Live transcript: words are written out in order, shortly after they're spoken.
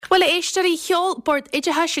Well éisteí cheol bord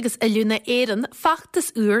idethe agus a lúna éan fachtas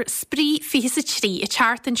úr sprí fi sa trí I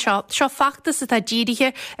chartan seo fachtas atá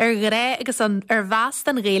ddíirithe gré agus an bhas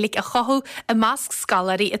an réalaigh a chothú a másc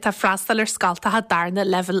scalarí atá freastal scaltathe darna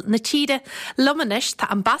level na tíide. Lumanis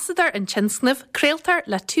tá ambassador an tinsnamh creaaltar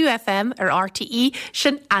le 2FM RTE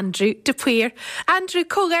sin Andrew de Puir. Andrew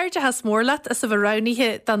cógairde has mórlaat as a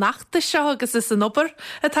bhránaithe don nachta seo agus is an obair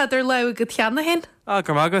atá idir le go teanna hen.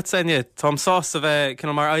 Gur mágad saine Tom Sás a bheith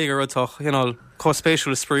cin mar aiger atach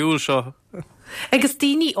cospéisiúil spríúil seo. Agus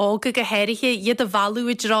daoine ága go héirithe iad a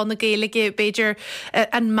bhallúid rá na Gaeilge beidir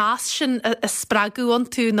an más sin a spraguúan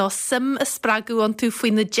tú ná sim a spraguúan tú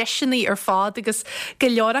faoin na deisinaí ar fád agus go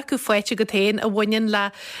leora go foiite go tain a bhainean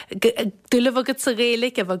le dúlah agad sa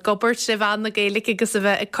Gaeilge a bheith gobert sé bhean na Gaeilge agus a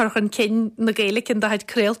bheith chuchan cin na Gaeilge an daid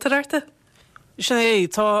creaaltararta. Sé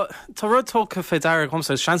tá rud tócha fé deir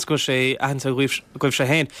chumsa seans go sé ahananta goibh sé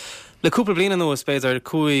héin. Le cúpla bliana nuas beidir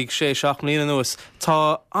 5-6 bliana nuas,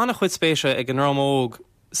 tá annach chuid spéise ag an rámóg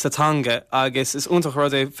satanga agus is úntach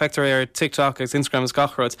rud é fector ar TikTok agus Instagram is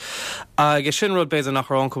gachrod. Agus sin rud beidir nach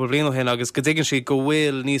rán cúpla bliana hin agus go dtigann si go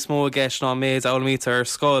bhfuil níos mó gceist ná méid áilmítar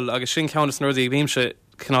scoil agus sin ceannas nuirdaí bhíimse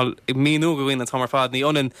canál ag míú go bhíon tamar fad ní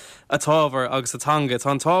onan a tábhar agus atanga.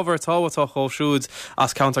 Tá tábhar táhatá chomhsúd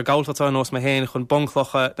as counter gaultatá nós me héin chun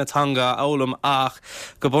bongchlocha na tanga álam ach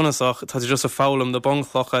go bunasach tá just a fálam na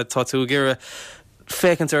bongchlocha tá tú gire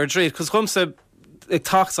fécant ar dríd. Cos chumsa ag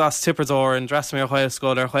tacht as tipperdóir an dres mé ar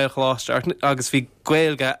chuilscoil ar chuilchláiste agus bhí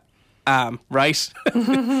gaeilge right?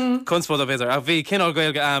 Kunspód a bhéidir a bhí cinál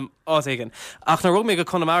gaeilge áigen. Ach na rug mé go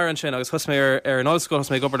chunamara an sin agus chus mé ar an ollscoil chus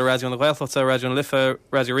mé gobar a radio na Gaeltachta, radio na Lifa,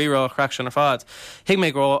 radio Rírá, chreac sin ar fad. Hiag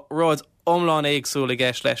mé rád omláin éagsúla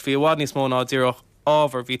gceist leis, bhí bhád níos mó ná díreach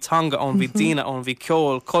ábhar, bhí tanga ón, bhí dína ón, bhí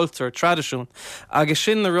ceol, cultúr, tradiisiún. Agus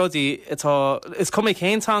sin na rudaí is cumig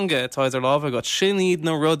cén tanga tá idir lábhar got sin iad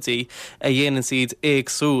na rudaí a dhéanaan siad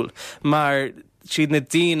éagsúl. Mar siad na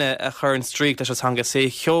díine a chur an stríc leis atanga sé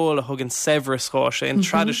cheol a thugann severe scóise in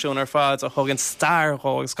tradiisiún ar fad a thugann starrá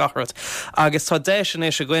agus gachrad. Agus tá déis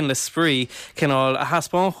is a gcuin le sprí cinál a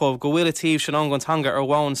haspáin chomh go bhfuil tíobh sin an tanga ar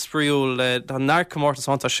bháin spríúil le narcomórtas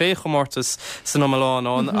antá sé chomórtas san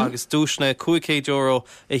Omaláán agus dúisna €2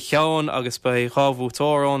 i cheann agus ba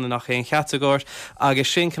rábhútórán nach chéon cheatagóirt agus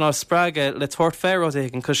sin cinál sppraige le tuairt féród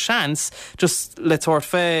éigen cos seans just le tuairt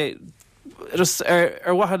fé just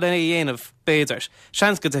wahad lena dhéanamh béidir.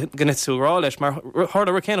 Seans go gannit súrá leis, mar thar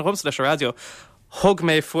a céanna chumsa leis a radio, thug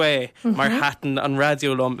mé foié mar hatan an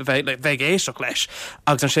radiolum bheith éisteach leis.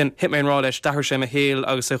 Agus an sin hit mé an rá leis, dahar sé a héal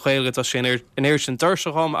agus a chuilgad a sin in éir sin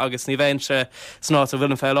dúirseachom agus ní bhainse sná a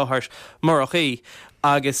bhfuil an fé láthairt marach í.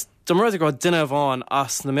 Agus do mar go duine bháin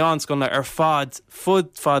as na meáns gona ar fad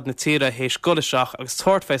na tíre hééis goiseach agus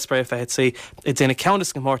tuairt fé spray fé si I déna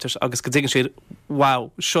ceantas go mórtas agus go dtigann siad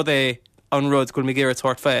wow, seo é an rud goil mé géire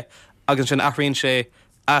tuairt fé agus sin athraonn sé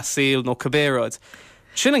asíl nó cabbérod.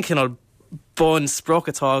 Sin an cinál bon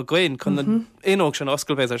sprochatá gcuin chun inóg sin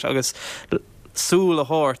oscailbéidir agus súl a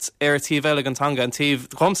háirt ar tíbheile an tanga an tíb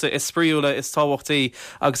chumsa is spríúla is táhachttaí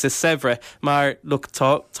agus is severe mar look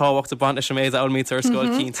táhacht a bant is sem méad áilmítar scoil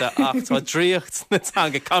cínta ach tá dríocht na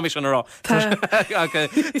tanga camis an rá.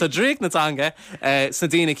 Tá dríocht na tanga sa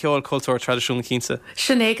dtíine ceol cultúr tradiisiún cínta.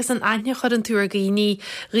 Sin agus an aine chur an túr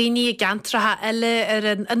rií a gantratha eile ar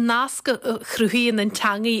an náca chruúíon an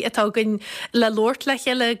teangaí atá gin le Lord le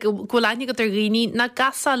heile gohfuilne go rií na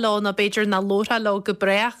gasá lá na beidir na lóra lá go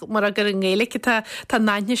breach mar a gur an ggéalaigh tá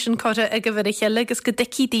naine sin chuide a go bhfuir heile agus go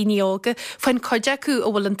dicí daoine ága fain coide acu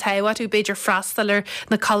ó bhfuil an tahaú beidir freastalir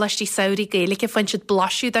na choistí saoirí Gaeilge fain siad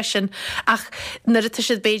blaisiú de sin ach nuirta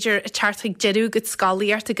siad beidir teartchaigh jeú go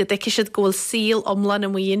scalaíart a go dici siad ggóil síl omlan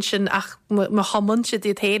am mhaon sin ach má hamann siad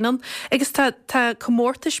iad héanaan. Agus tá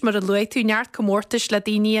commórtais mar a luú tú neart commórtais le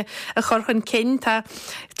daoine a chorchan cin tá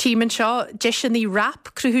tíman seo deisian í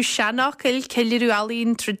rap cruthú seannach ceilirú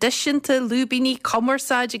alíonn tradiisianta lúbíní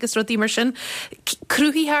commerceáid agus rodí mar sin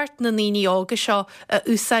cruúthíthart na níní ága seo a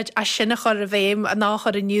úsáid a sinna chur a bhéim a ná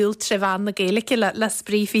chur a nniuúil trehán na Gaeilge le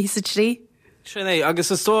sprí fi sa trí. Sin é,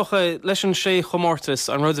 agus is tócha leis an sé chomórtas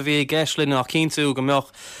an rud a bhí geislinn nach cínú go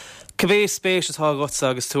meoch Cibé spéis atá gotsa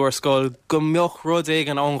agus túair scoil go mbeoch rud éig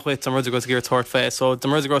an anchuit an rud go gur tuairt fé, so de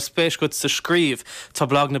rud go spéis go sa scríb tá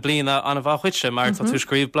blog na bliana an a bhachuite mar tá tú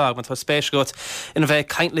scríb blog, man tá spéis go ina bheith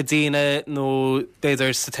caint le daine nó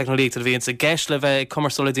beidir sa technolíí a bhíonn sa gceist le bheith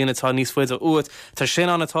commerceola daine tá níos fuide uat, tá sin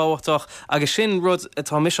an atáhachtach agus sin rud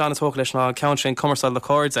atá mis an atóch leis ná count sin commerceoil le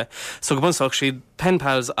cóide, so go bunsoach siad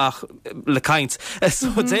penpals ach le caint. So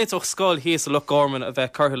déitoch scoil híos a le gorman a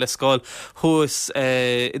bheith curtha le scoil thuas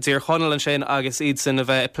dtír chonal an sin agus iad sin a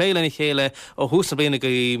bheith pléile chéile ó hús na bliana go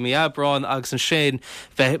miabrán agus an sin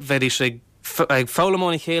bheith sé ag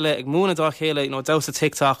fálamóna chéile ag múna dá chéile dása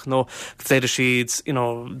tiktok nó féidir siad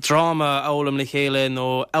drama álam le chéile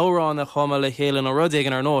nó áránna chuma le chéile nó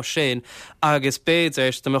rudéigen ar nó sin agus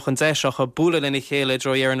béidir de mo an déiseach a búla lena chéile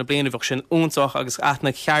dro ar na bliana bh sin úntaach agus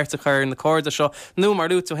aithna cheartta chuir na corda seo nó mar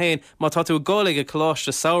lút tú hain má tá tú gálaigh a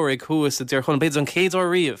choláiste saoraigh chuas a dtír chun beidir an céadú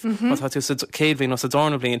riamh má tá tú sa céadhín nó sa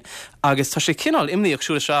dána blion agus tá sé cinál imníoch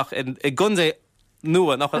siúla seach i gundé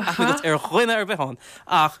nua nach agat chuine ar bheitán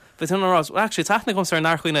ach bheit rás actually techna gom ar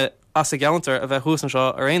nachchuine as a geantar a bheith húsan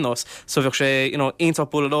seo ar rénos so bheith sé aonanta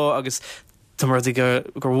bula lá agus Tamara gur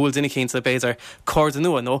bhúil duine chénta béidir corda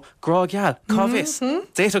nua nó grá geal cáhís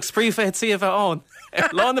déach spríomh tí a bheith an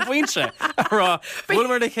lá na bhaintse ará bhfuil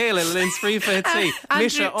mar na chéile linn spríomh tí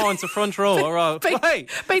mise an sa front row ará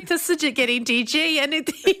Beit sa getting DJ and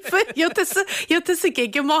Jota sa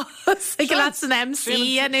gig má ag lá an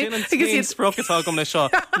MC agus sprochatá gom na seo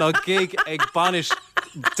ná gig ag banis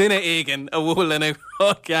duine éigen a bhfuil in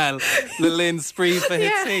geal le linn spríomh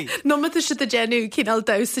tí. No me si a genú cíál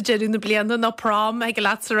da sa genú na blianana ná prom ag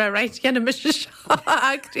lá a reit gannne mis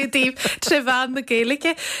agrétíh trefán na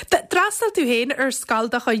géalaige. Drástal tú héin ar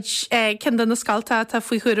scalda chuid cin na scalta tá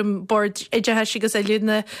faoi chum board idethe sigus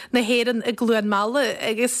eúna na héan a gluúan mála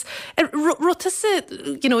agus ruta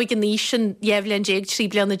ag an níos sin éhlíonn déag trí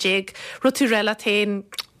blianana déag rutú relatéin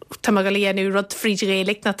tá go léanú rud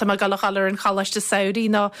frídrélik na tá galach allar an chalaiste saoí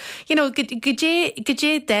ná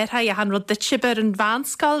godé détha a han rud de siber an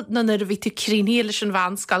bhanscal na a ví tú críní leis an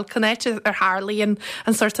bhanscal connéite ar Harlíon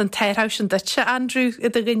an sort an teirhaus an dute Andrew i a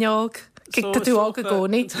gneog. Gig tú á go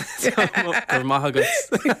gcónaí gur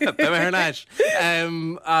maithagat be ar neis.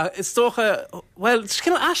 Is tócha well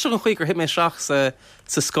cin eiste an chuig gur hit mé seach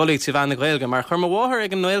sa scoí tú bhena ghilge, mar chur bháthair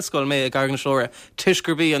ag an nóilscoil mé ag gargan seóra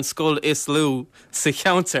tuisgurbí an scóil is lú sa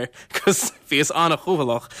cheantar cos bhí is anna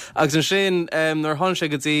chuhalach. Agus an sin nar hon sé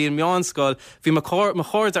go dtí an meánscoil bhí mar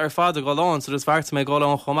chóirde ar fád go láin, so dus bharrta mé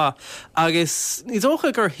gáán chomá. Agus ní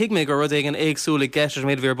dócha gur hiigmé go rud ag an éagsúla geisir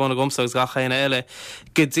méid bhí buna gomsagus gachaine eile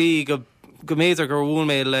go dtí go méidir gur bhúil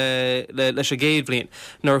mé leis a géad blion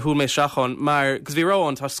nar thuúil mé seachán, mar gus bhí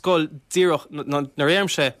ráin tá scóil díoch nar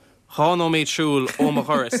éimse cháóméid siúil ó a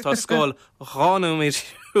churas, tá scóil cháóméid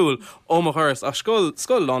siúil ó a churas ach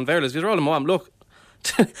scóil an bhélas, bhí rála mám look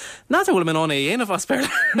ná bhfuil man anna dhéanamh asper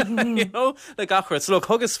le gachart lo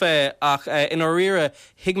thugus fé ach in rire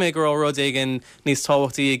hiigmé go rud igen níos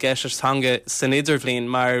táhachttaí gceisttanga san idirhlín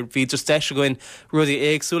mar bhí just de goin rudí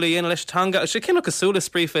éagsúla dhéana leis tanga sé cinna gosúla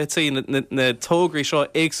sprífa tí na tógraí seo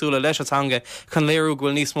éagsúla leis atanga chun léirú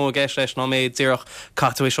ghfuil níos mó gceist leis ná méid díoch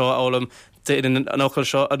catú seo álam an ocail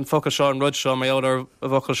seo an focail seo an rud seo mar áidir a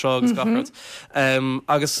bhocail seo agus gachart.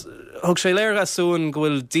 Agus thug sé léir asún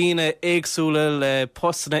gohfuil daine éagsúla le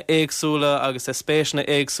postanna éagsúla agus spéisina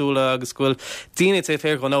éagsúla agus gohfuil daine té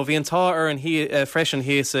fér go ná bhíon tá ar an freisin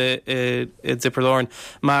híos i dipperláin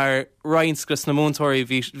mar reinsgus na múntóirí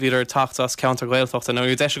bhíidir tachttas counter gailfachta nó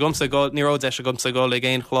de gomsa níró de gomsa go le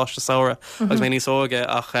géon chláiste saora agus mé níos óige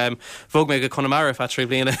ach bhog mé go Connemara fa trí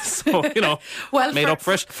bliana so made up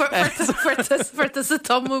fresh Fuirtas a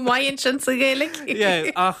tomú maion sin sa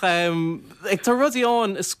géalaigh. Ach ag tá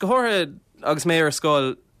rudíán is scóthe agus mé ar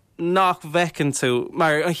scóil nach bhecinn tú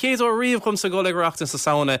mar an chéad ó riomh chum sa ggólaigreachtain sa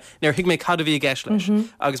saona nar hiic mé cadhí gceis leis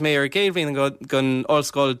agus mé ar géadhhíon gon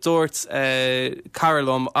ollscoil dúirt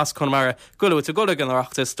Carolm as Connemara gohfuil tú gola an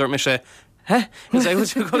reachtas dúirt me sé is é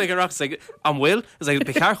tú gola an reachtas an bhfuil is é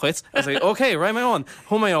be cearchuit is é OK ra mé an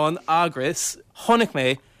thum mé an agras tháinig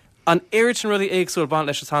mé an éiritin rudí éagsúil ban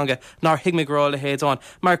leis atanga nar hiigmé gorá le héadán.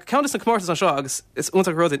 Mar countess na comórtas an seo agus is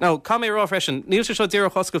únta rudí. Ná cá mé rá freisin, níl sé seo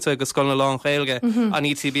díar oscailte go scoilna lán chéilge an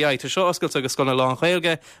ETBI, tá seo oscailte go scoilna lán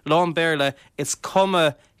chéilge, lán béirle, is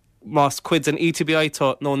cuma más cuid an ETBI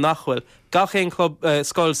tá nó nachhfuil. Gachéon club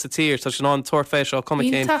scoil sa tír tá sin an tuair fé seo cuma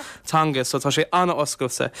céin tanga, so tá sé anna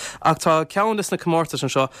oscailte. Ach tá countess na comórtas an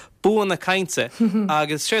seo buan na cainte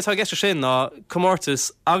agus sé tá gceiste sin ná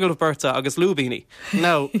comórtas aglah berta agus lúbíní.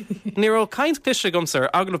 Now, ní rá caint cliste gomsar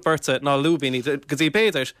aglah berta ná lúbíní go dtí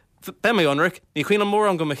béidir be mé anric, ní chuoine mór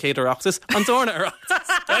an go a chéad arachtas an dorna arachtas.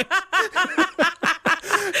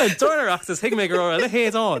 An dorna arachtas hiig mé go le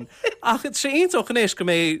héadán. Ach sé iontoch inéis go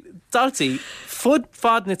mé daltaí fud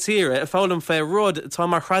na tíre a fálam fé rud tá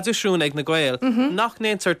mar chradisiún ag na gail nach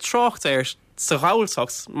néantar trocht sa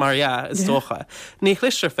gáiltocht mar is dócha. Ní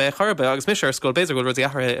chlistear fé churbe agus mis ar scóil béidir go rudí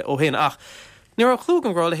ahar ó hin ach. Ní ar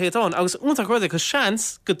chlúgan gráil le héadán agus únta rud go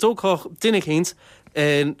seans go dóchach duine chéint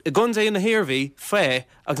i gundé na hiirhí fé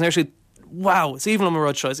agus néir si wow, it's even on my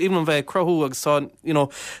rud shows, even on bheith crothú agus tá,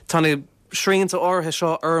 tána srínta orthe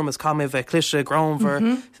seo ormas cam bheith clise groundver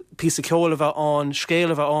pí ceola bheith an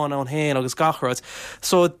scéala bheith an héin agus gachrad.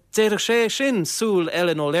 So déidir sé sin súl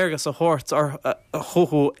eile nó léirgus a chót ar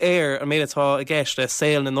chothú air a méadtá a gceiste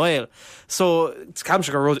saoil na Noil. So cam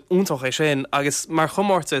se go rud úntaach é sin agus mar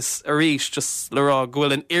chomórtas a ríis just le rá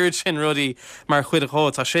ghfuil an irid sin rudí mar chuid a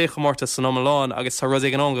chót a sé chomórtas san Omláin agus tá rud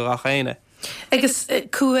ag an ongach chéine. Agus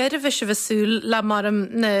cuair a bhí se bhsúil le marm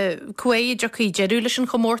na cuaid acu jeú leis an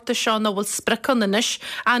chomórta seo nó bhfuil spricon inis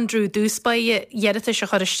Andrew dúspa dhearata se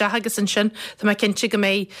choiriste agus an sin tá mai cinnte go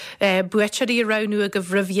mé buiteirí ranú a go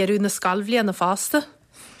bhrihhéú na scalbhliaí na fásta.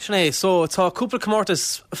 Sné, so tá cúpla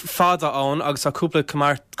comórtas fada an agus tá cúpla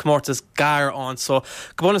comórtas gar an, so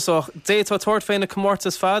gobunasach dé tá tuairt féin na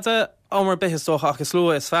comórtas fada ámar bithastócha agus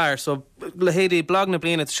lua is fearr, so le héadí blag na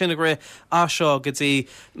bliana sinna gré á seo go dtí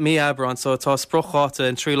mí Abran, so tá sprucháta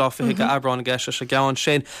an trí láfa go Abran gceiste se geann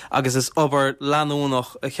sin agus is obair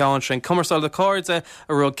leanúnach a cheann sin. Cumarsál de cóide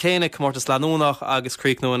a rud céine comórtas leanúnach agus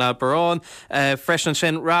críicnú an Aberrán, freisin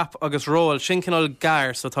sin rap agus ról sin cinál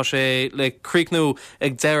gair, so tá sé le críicnú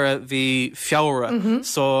ag deire bhí fiabhra,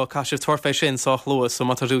 so cá sibh tuairféis sin sách luas, so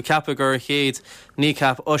má tá dú ceapa gur chéad ní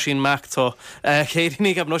cap osín meachtá, chéad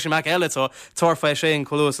ní cap osín meach eiletá tuairféis sin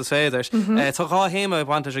choúas a féidir. Tá gá héime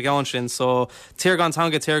bhaanta a gáin sin, so tíirgan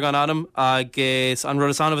tanga tíirgan adam agus an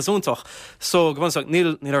rud anmh úntaach. So gobunach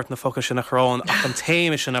níl ort na focail sin nach chrán ach an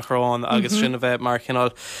téime sin nach chrán agus sin a bheith mar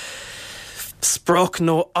cinál Sproch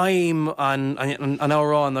nó aim an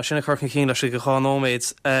árán a sinna chuchan cín leis go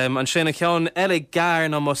cháóméid. An sinna ceann eile gar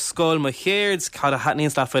na mo scóil mo chéird cad a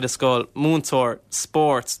hatníos le fuid a scóil, múntóir,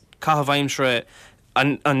 sport, cahabhaimsre,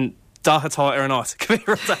 an dathatá ar an áit.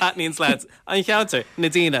 Cbéir a hatníos leid an cheantar na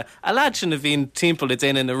dtíine. A leid sin a bhín timppla i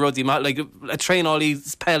dtéine na rudí a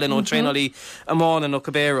tréálaí pellin ó tréálaí amána nó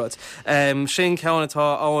cabbérod. Sin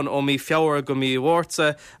ceannatá ann ó mí fiabhar go mí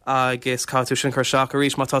bhórta agus cáú sin chu seach a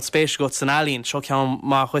rís má tá spéis go san alíonn seo ceann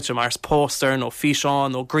má chuite mars póster nó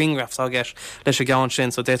fiáin nó greengrafts a gceis leis a gceann sin,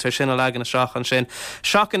 so détar sin a legan na seach an sin.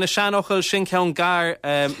 Seach in na seanochail sin ceann gar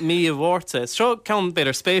mí a bhórta. Seo ceann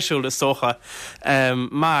beidir spéisiúil is socha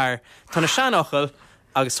mar tá na seanochail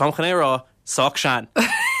agus tomchan é rá soach sean.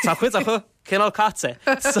 Tá chuid a chu cinál catsa.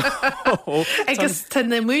 Agus tá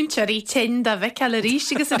na múnteirí tin a bheith a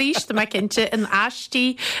ríis agus a ríis tá cinnte an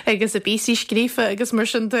astí agus a bíí scrífa agus mar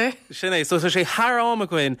sin de. Sinné, so sé thráma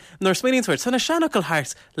goin nóir smíonn tá na seanochail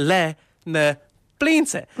thart le na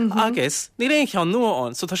blinte agus ní réon ceann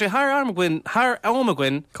nuaán, so tá sé th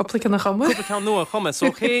amhain Coplacha na chuma? Coplacha ceann nua chuma,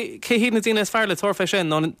 so cé híad na dtíine is fearr le tuairfé sin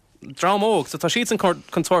ná drámóg, so tá siad san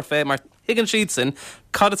contóir fé mar higann siad sin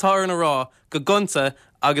cadatá ar na rá go gunta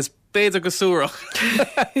agus béidir go súrach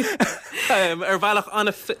bhealach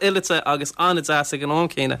anna ilite agus anna deasa an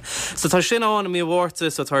óncéine. So tá sin an mí bhórta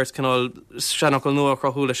so táirt canál seanachil nua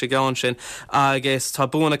crothúla sé gáin sin agus tá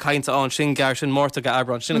buna caiinte an sin gar sin mórta go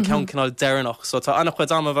Aberrán sin an ceann canál deannach, so tá annach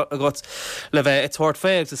chuid am a got le bheith i tuairt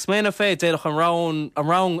féh. Sa sména fé déadach an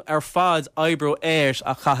rang ar fad eibreú éirs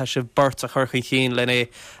a chatha se burt a churcha chin lené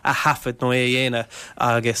a hafid nó é dhéine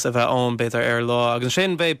agus a bheith an beidir ar lá. Agus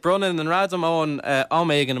sin bheith brunnen an radam an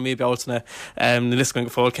amméigen a mí bealtainna na liscain go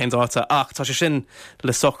fáil cén dáta ach tá sé sin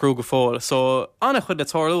le socrú go fáil. So anna chud le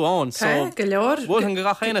toirú an, so go leor bhfuil an go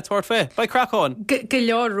gachéine tuairt fé ba crackáin. Go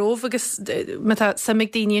leor róh agus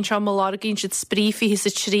samig daoíonn se má ginn siad sprífi hí sa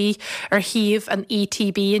trí ar híomh an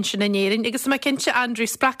ETB in sin nanéirinn, agus mai cinnte Andrew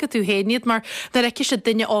spracha tú héiniad mar na reici se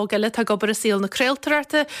duine ágaile tá gobar a síl na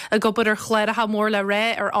creaaltarta a gobar ar chléiretha mór le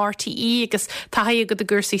ré ar RTE agus taí go a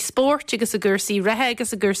gursaí sport agus a gursaí rethe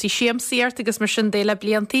agus a gursaí siamsaíart agus mar sin déile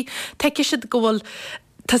blianttí. Teici siad gohfuil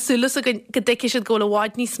Tásúlas a go deici siad ggóil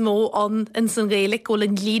bháid níos mó an in san Gaelic, ggóil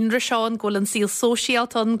an líonra seán, ggóil an síl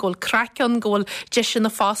sóisialtan, ggóil crackan, ggóil deis na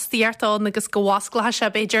fástaíartán agus go bhhasclatha se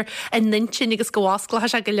beidir an nintin agus go bhhasclatha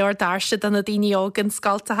se go leor dáirse an na daoine ágan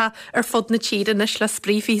scaltatha ar fud na tíirenis le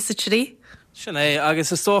spríomhí sa trí. Sin é,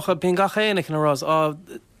 agus is tócha bíon gachéine an rás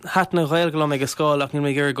hat na réilglam ag scáil ach ní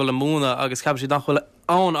mé gur go le múna agus cab si nachfuil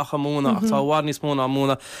an ach a múna ach tá bhád níos múna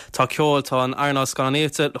múna tá ceol tá an airná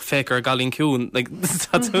scanéte le fécar galín cún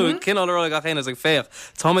tá tú cinálrá gachéine ag féch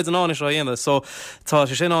tá méid an áis dhéana, so tá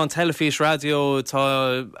sé sin an telefís radio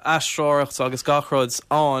tá astráirt agus gachród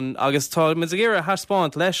an agus tá mid ggéir a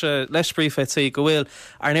haspáint leis sprífetí go bhfuil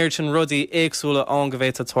ar néir sin rudí éagsúla an go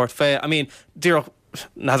bhéit a tuairt fé. I mean, díoch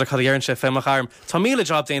nadidir cad dhearann sé féach arm. Tá míle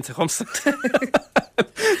job déanta chumsa.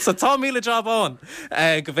 So tá míle job an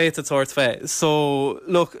go bhéit a tuairt fé. So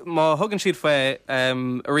look, má thugann siad fé a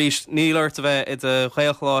ríis nílirt a bheith I de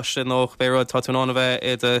chéalchláiste nó béród táúna bheith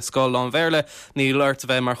I de scóil an bhéirle, nílirt a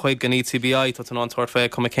bheith mar chuig gan ETBI táúna tuairt fé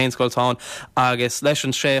cum céin scóiltáin agus leis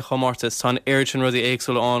an sé chomórtas tá airtin rudí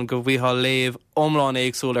éagsúla an go bhíá léomh omláin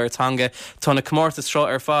éagsúla ar tanga tá na comórtas seo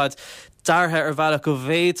ar fad. Darthe bhealach go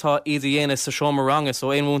bhétá iad dhéana sa seomar ranga,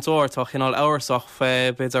 so éon múntóir tá chinál áirsach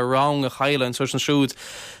fé bid a rang a chaile an tuair an siúd.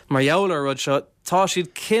 Mar jouler rud seo tá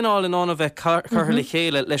siad cinál in anna bheith carthairla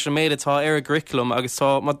chéile leis an méad tá ar a griclum agus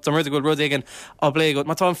tá ru go rud igen á bléagat.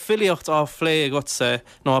 Má tá an filiocht á phlé gotsa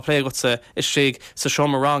nó á plé gotsa is sig sa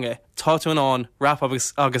seomar ranga. Tá tú an rap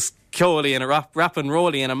agus ceolaí in a rap an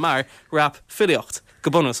rólaí in a mar rap filiocht.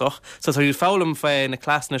 Gobunasach, so tá fálam fé na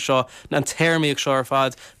clasna seo na an termíoh seo ar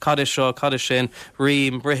fad, cadiz seo, cadiz sin,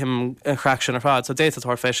 rím, brihim chreaach sin ar fad, so déta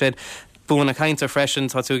tar fé sin. Búin na caintear freisin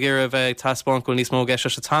tá tú ggéire bheith taspáin go níos mó geis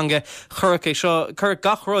se tanga. Churc é seo, chur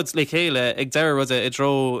gach rud le chéile ag deir rud I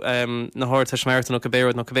dro na háir teismerta nó go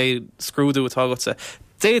béad nó go bhéh scrúdú atá gotsa.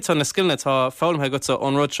 Déta na skillne tá fálamthe gotsa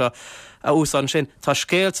an rud seo a úsán sin. Tá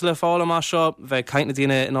scéalt le fálam á seo bheith caiintna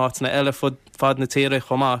daine in áitina eile fad na tíre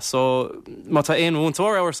chomá, so má tá éon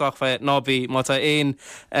múntóir áirsach fé nábí, má tá éon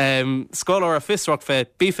scólar a fisrach fé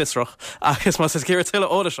bífisrach, agus má is céir tuile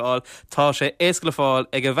óda seáil, tá sé éasca le fáil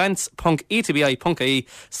ag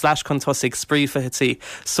events.etbi.ie/contosig sprífetí,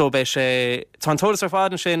 so bei sé tá tódas ar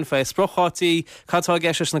fádan sin fé sprochátí, catá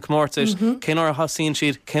geis na comórtas, cinar a hasín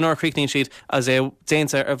siad, cinar críicnín siad, as é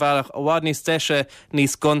déanta ar bhealach a bhád níos deise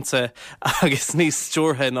níos gunta agus níos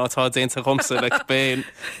stúrthe nátá déanta chumsa le bé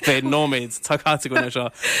nóméid tá caite gona seo.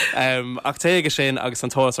 Ach téige sin agus an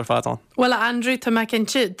tóras ar fádan. Well, Andrew, tá me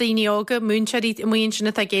cinnte daoine óga múnseirí muon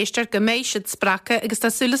sinna a géistear go méid siad spracha agus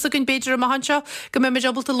tá sulas a gon beidir am hanseo go mé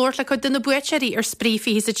jobal a Lord le chu duna buiteirí ar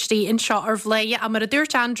sprífi hís a trí in seo ar bhléie a mar a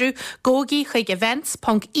dúirt Andrew gógaí chuig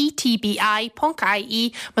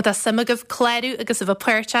events.etbi.ie má tá samagah cléirú agus a bh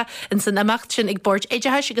puirte in san amacht sin ag bord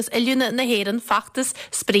éidetheis agus ilúna na héan fachtas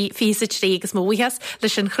sprí fi hís a trí agus móhuias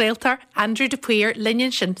leis an chréaltar Andrew de Puir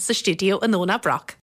linn sin sa stúdio an Nóna Brock.